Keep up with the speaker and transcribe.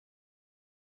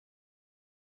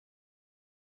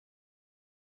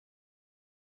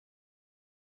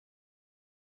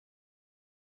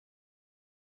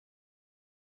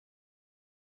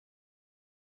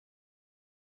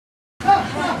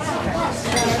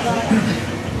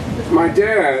My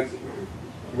dad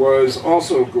was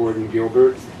also Gordon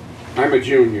Gilbert. I'm a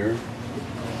junior.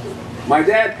 My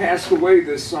dad passed away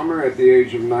this summer at the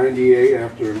age of 98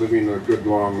 after living a good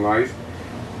long life.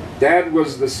 Dad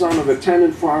was the son of a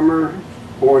tenant farmer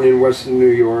born in Western New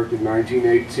York in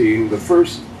 1918, the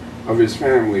first of his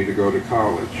family to go to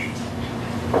college.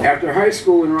 After high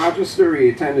school in Rochester, he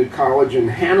attended college in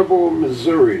Hannibal,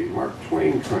 Missouri, Mark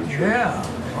Twain country,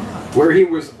 where he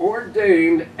was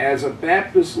ordained as a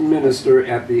Baptist minister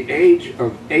at the age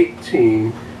of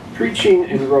 18, preaching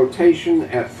in rotation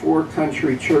at 4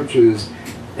 country churches,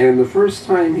 and the first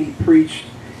time he preached,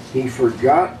 he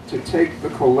forgot to take the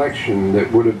collection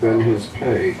that would have been his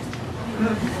pay.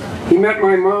 He met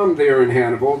my mom there in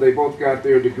Hannibal. They both got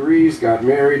their degrees, got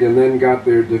married, and then got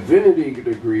their divinity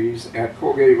degrees at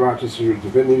Colgate-Rochester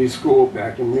Divinity School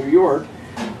back in New York,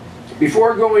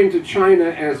 before going to China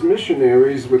as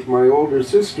missionaries with my older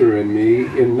sister and me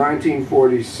in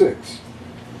 1946,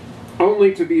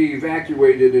 only to be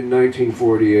evacuated in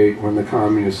 1948 when the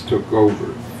communists took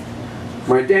over.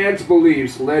 My dad's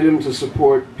beliefs led him to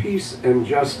support peace and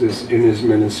justice in his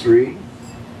ministry.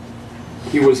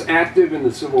 He was active in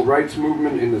the civil rights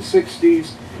movement in the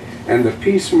 60s, and the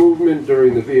peace movement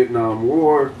during the Vietnam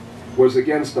War, was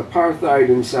against apartheid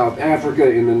in South Africa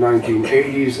in the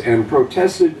 1980s, and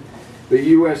protested the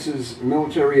U.S.'s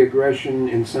military aggression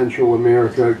in Central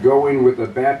America, going with a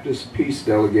Baptist peace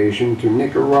delegation to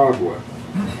Nicaragua.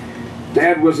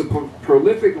 Dad was a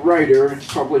prolific writer,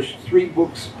 published 3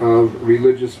 books of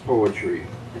religious poetry.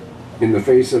 In the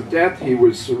face of death, he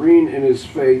was serene in his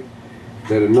faith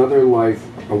that another life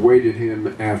awaited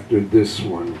him after this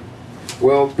one.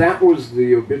 Well, that was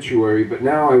the obituary, but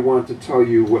now I want to tell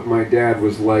you what my dad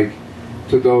was like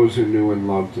to those who knew and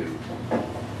loved him.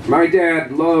 My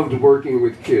dad loved working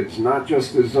with kids, not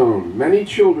just his own. Many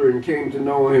children came to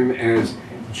know him as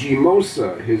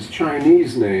Jimosa, his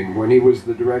Chinese name, when he was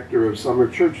the director of summer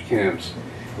church camps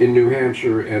in New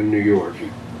Hampshire and New York.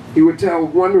 He would tell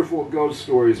wonderful ghost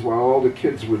stories while all the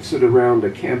kids would sit around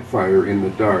a campfire in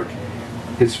the dark.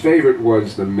 His favorite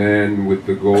was the man with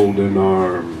the golden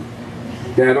arm.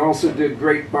 Dad also did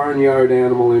great barnyard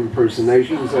animal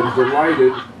impersonations and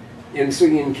delighted in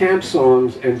singing camp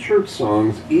songs and church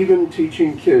songs, even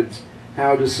teaching kids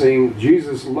how to sing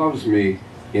 "Jesus Loves Me"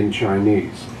 in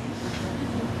Chinese.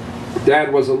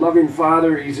 Dad was a loving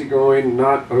father, easygoing,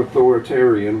 not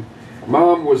authoritarian.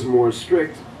 Mom was more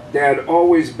strict. Dad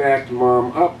always backed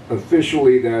Mom up,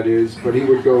 officially that is, but he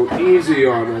would go easy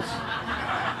on us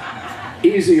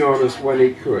when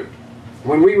he could.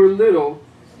 When we were little,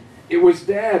 it was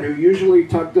Dad who usually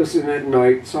tucked us in at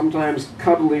night, sometimes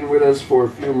cuddling with us for a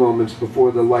few moments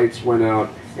before the lights went out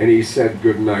and he said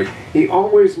goodnight. He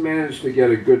always managed to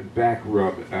get a good back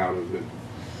rub out of it.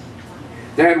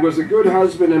 Dad was a good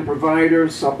husband and provider,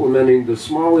 supplementing the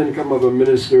small income of a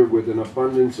minister with an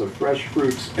abundance of fresh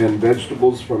fruits and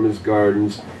vegetables from his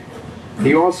gardens.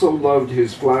 He also loved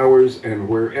his flowers, and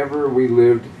wherever we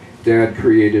lived, Dad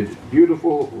created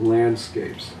beautiful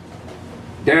landscapes.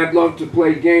 Dad loved to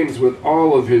play games with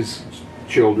all of his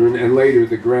children and later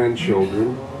the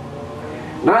grandchildren.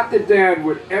 Not that Dad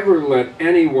would ever let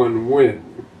anyone win.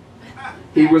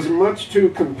 He was much too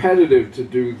competitive to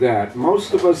do that.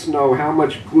 Most of us know how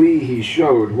much glee he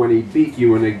showed when he beat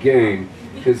you in a game,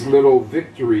 his little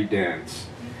victory dance.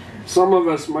 Some of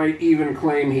us might even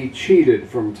claim he cheated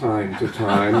from time to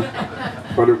time,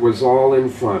 but it was all in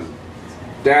fun.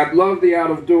 Dad loved the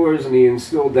out-of-doors, and he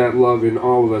instilled that love in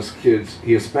all of us kids.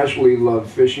 He especially loved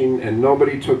fishing, and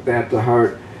nobody took that to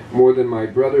heart more than my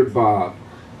brother Bob.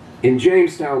 In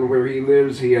Jamestown, where he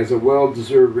lives, he has a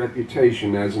well-deserved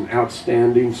reputation as an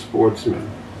outstanding sportsman.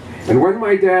 And when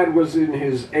my dad was in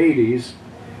his 80s,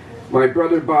 my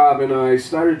brother Bob and I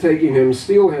started taking him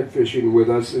steelhead fishing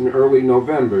with us in early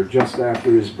November, just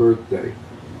after his birthday.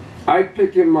 I'd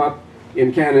pick him up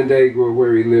in Canandaigua,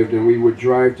 where he lived, and we would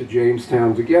drive to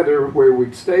Jamestown together, where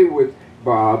we'd stay with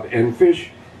Bob and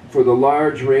fish for the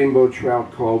large rainbow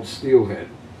trout called steelhead.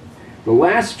 The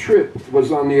last trip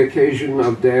was on the occasion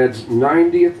of Dad's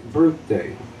 90th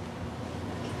birthday.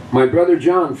 My brother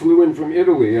John flew in from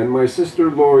Italy, and my sister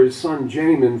Lori's son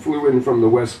Jamin flew in from the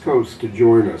West Coast to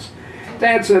join us.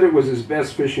 Dad said it was his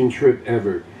best fishing trip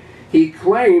ever. He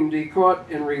claimed he caught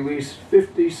and released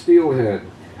 50 steelhead,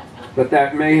 but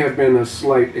that may have been a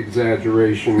slight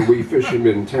exaggeration. We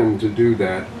fishermen tend to do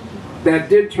that. That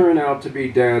did turn out to be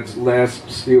Dad's last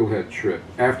steelhead trip.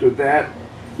 After that,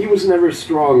 he was never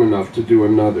strong enough to do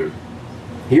another.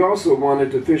 He also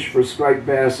wanted to fish for striped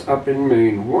bass up in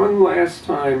Maine one last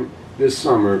time this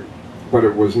summer, but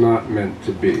it was not meant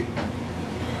to be.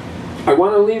 I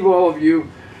want to leave all of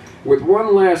you With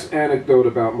one last anecdote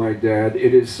about my dad,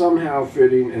 it is somehow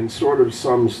fitting and sort of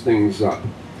sums things up.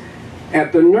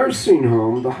 At the nursing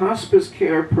home, the hospice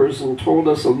care person told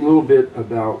us a little bit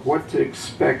about what to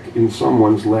expect in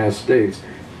someone's last days.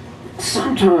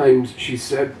 Sometimes, she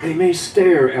said, they may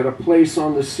stare at a place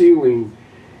on the ceiling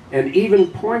and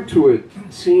even point to it,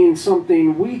 seeing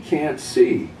something we can't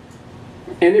see.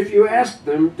 And if you ask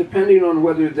them, depending on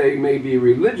whether they may be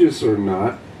religious or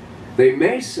not, they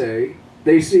may say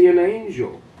they see an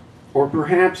angel, or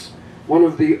perhaps one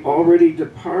of the already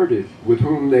departed with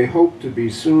whom they hope to be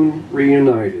soon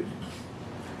reunited.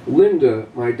 Linda,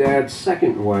 my dad's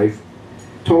second wife,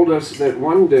 told us that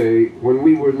one day when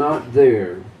we were not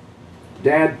there,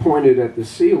 Dad pointed at the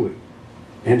ceiling,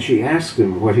 and she asked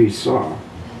him what he saw.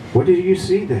 "What did you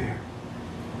see there?"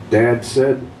 Dad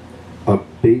said, "A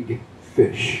big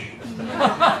fish."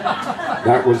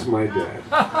 That was my dad.